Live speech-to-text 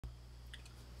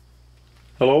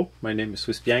Hello, my name is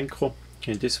swissbianco.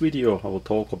 In this video I will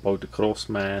talk about the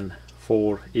Crosman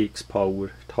 4X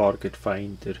Power Target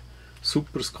Finder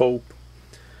Superscope.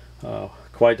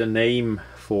 Quite a name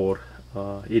for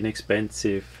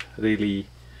inexpensive, really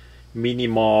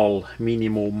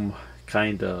minimum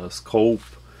kind of scope.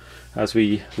 As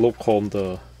we look on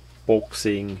the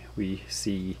boxing, we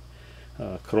see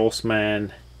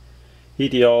Crosman,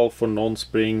 ideal for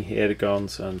non-spring air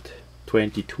guns and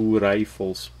 22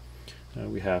 rifles.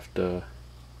 We have the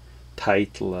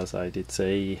title, as I did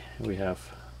say. We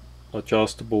have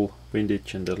adjustable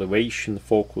windage and elevation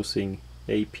focusing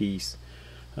APs,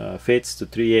 fits the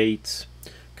 3/8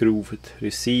 grooved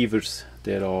receivers.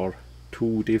 There are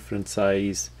two different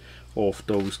sizes of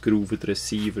those grooved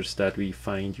receivers that we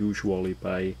find usually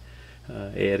by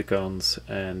air guns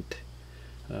and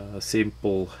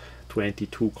simple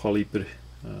 22 caliber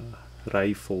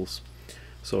rifles,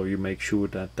 so you make sure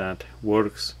that that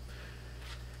works.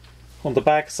 On the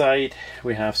back side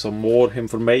we have some more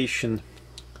information.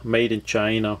 Made in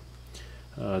China.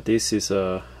 This is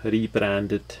a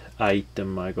rebranded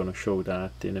item. I'm gonna show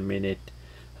that in a minute.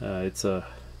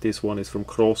 This one is from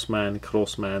Crosman.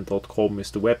 Crosman.com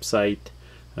is the website.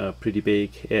 Pretty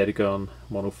big airgun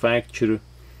manufacturer.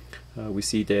 We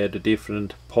see there the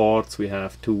different parts. We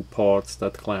have two parts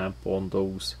that clamp on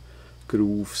those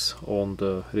grooves on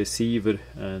the receiver,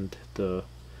 and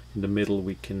in the middle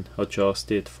we can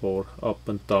adjust it for up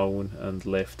and down and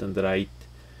left and right.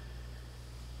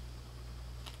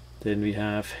 Then we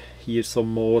have here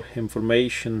some more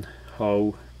information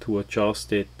how to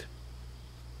adjust it.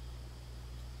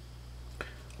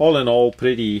 All in all,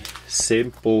 pretty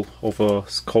simple of a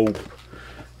scope.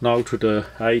 Now to the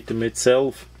item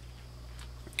itself.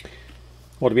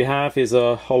 What we have is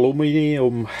a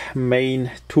aluminum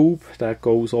main tube that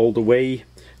goes all the way.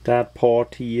 That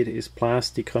part here is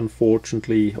plastic,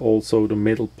 unfortunately. Also the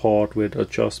middle part where the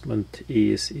adjustment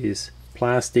is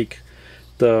plastic.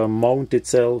 The mount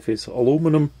itself is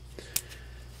aluminum.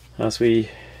 As we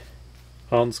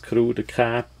unscrew the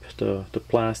cap, the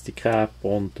plastic cap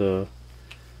on the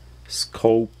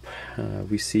scope,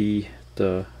 we see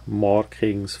the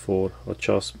markings for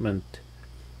adjustment.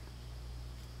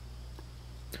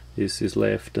 This is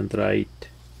left and right.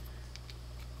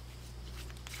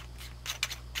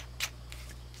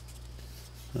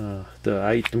 The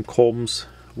item comes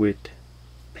with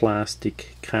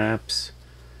plastic caps.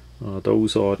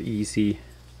 Those are easy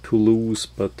to lose,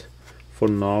 but for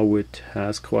now it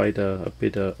has quite a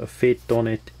bit of a fit on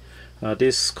it.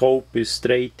 This scope is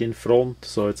straight in front,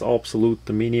 so it's absolute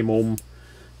the minimum.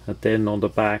 And then on the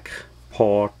back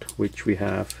part, which we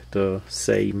have the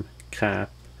same cap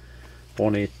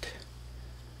on it,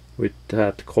 with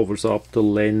that covers up the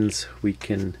lens, we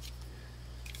can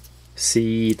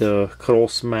see the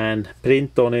Crosman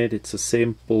print on it. It's a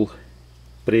simple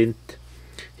print.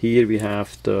 Here we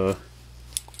have the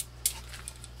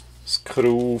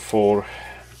screw for,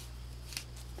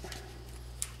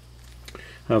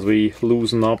 as we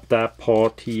loosen up that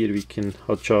part here, we can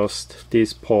adjust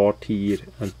this part here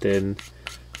and then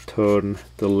turn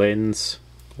the lens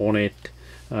on it.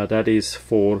 That is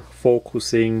for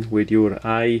focusing with your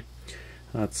eye.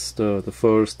 That's the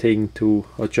first thing to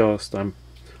adjust.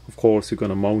 Of course you're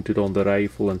gonna mount it on the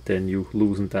rifle and then you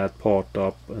loosen that part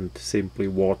up and simply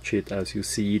watch it as you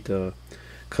see the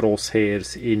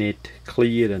crosshairs in it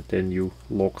clear, and then you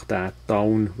lock that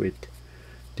down with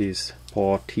this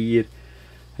part here.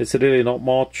 It's really not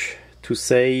much to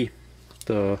say.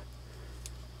 The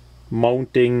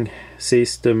mounting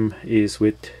system is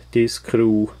with this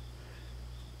screw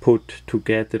put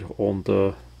together on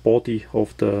the body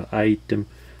of the item.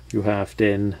 You have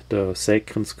then the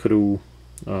second screw,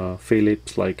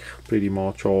 Phillips, like pretty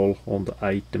much all on the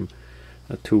item,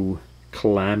 to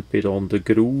clamp it on the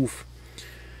groove.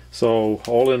 So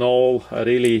all in all, a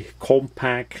really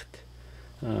compact,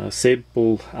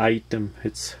 simple item.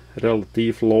 It's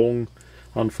relatively long.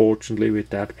 Unfortunately,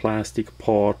 with that plastic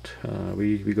part,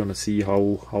 we're gonna see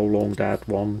how long that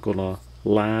one gonna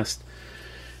last.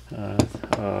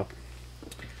 A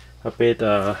bit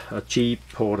a cheap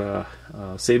or a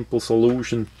simple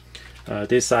solution.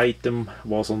 This item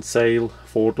was on sale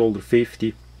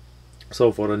 $4.50,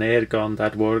 so for an air gun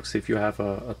that works. If you have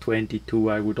a 22,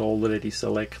 I would already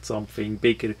select something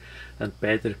bigger and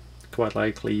better, quite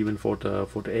likely even for the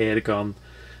air gun.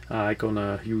 I'm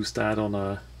gonna use that on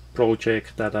a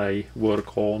project that I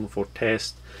work on for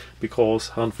test,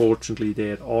 because unfortunately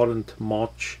there aren't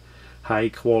much high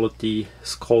quality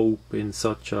scope in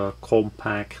such a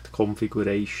compact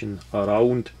configuration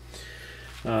around.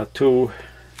 To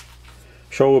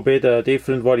show a bit a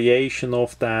different variation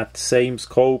of that same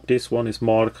scope. This one is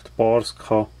marked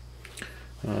Barska.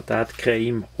 That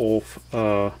came off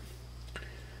a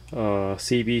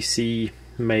CBC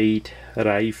made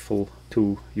rifle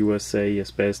to USA,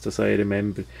 as best as I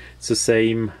remember. It's the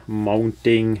same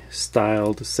mounting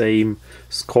style, the same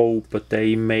scope, but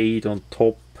they made on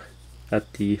top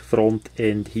at the front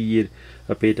end here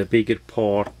a bigger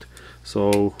part,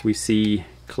 so we see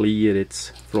clear it's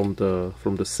from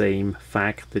the same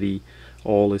factory.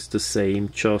 All is the same,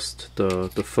 just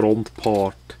the front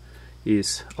part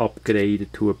is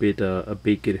upgraded to a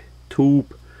bigger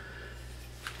tube.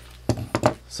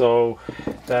 So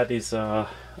that is a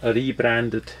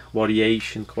rebranded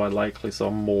variation. Quite likely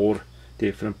some more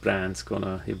different brands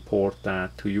gonna import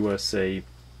that to USA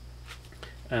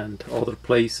and other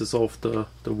places of the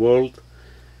world.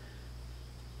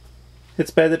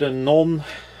 It's better than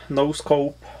no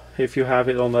scope if you have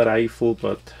it on a rifle,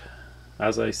 but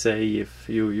as I say, if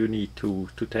you need to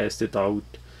test it out,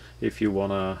 if you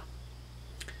wanna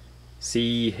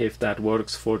see if that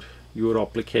works for your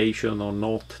application or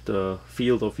not, the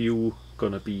field of view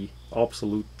gonna be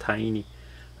absolute tiny.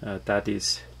 That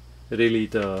is really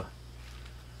the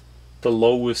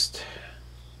lowest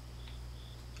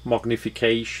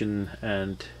magnification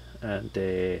and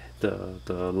the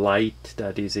light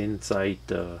that is inside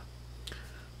the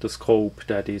scope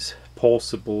that is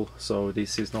possible. So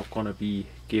this is not gonna be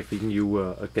giving you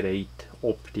a great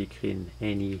optic in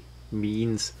any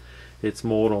means. It's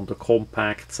more on the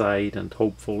compact side and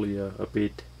hopefully a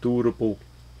bit durable.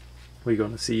 We're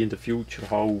gonna see in the future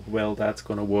how well that's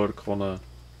gonna work on a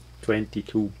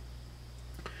 22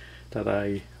 that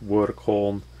I work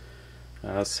on,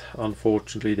 as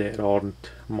unfortunately there aren't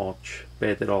much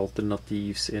better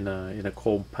alternatives in a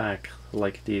compact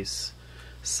like this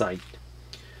sight.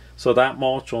 So that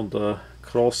much on the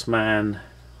Crosman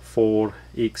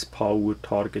 4X power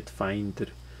target finder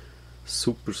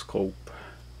super scope.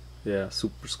 Yeah,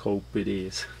 super scope it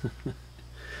is.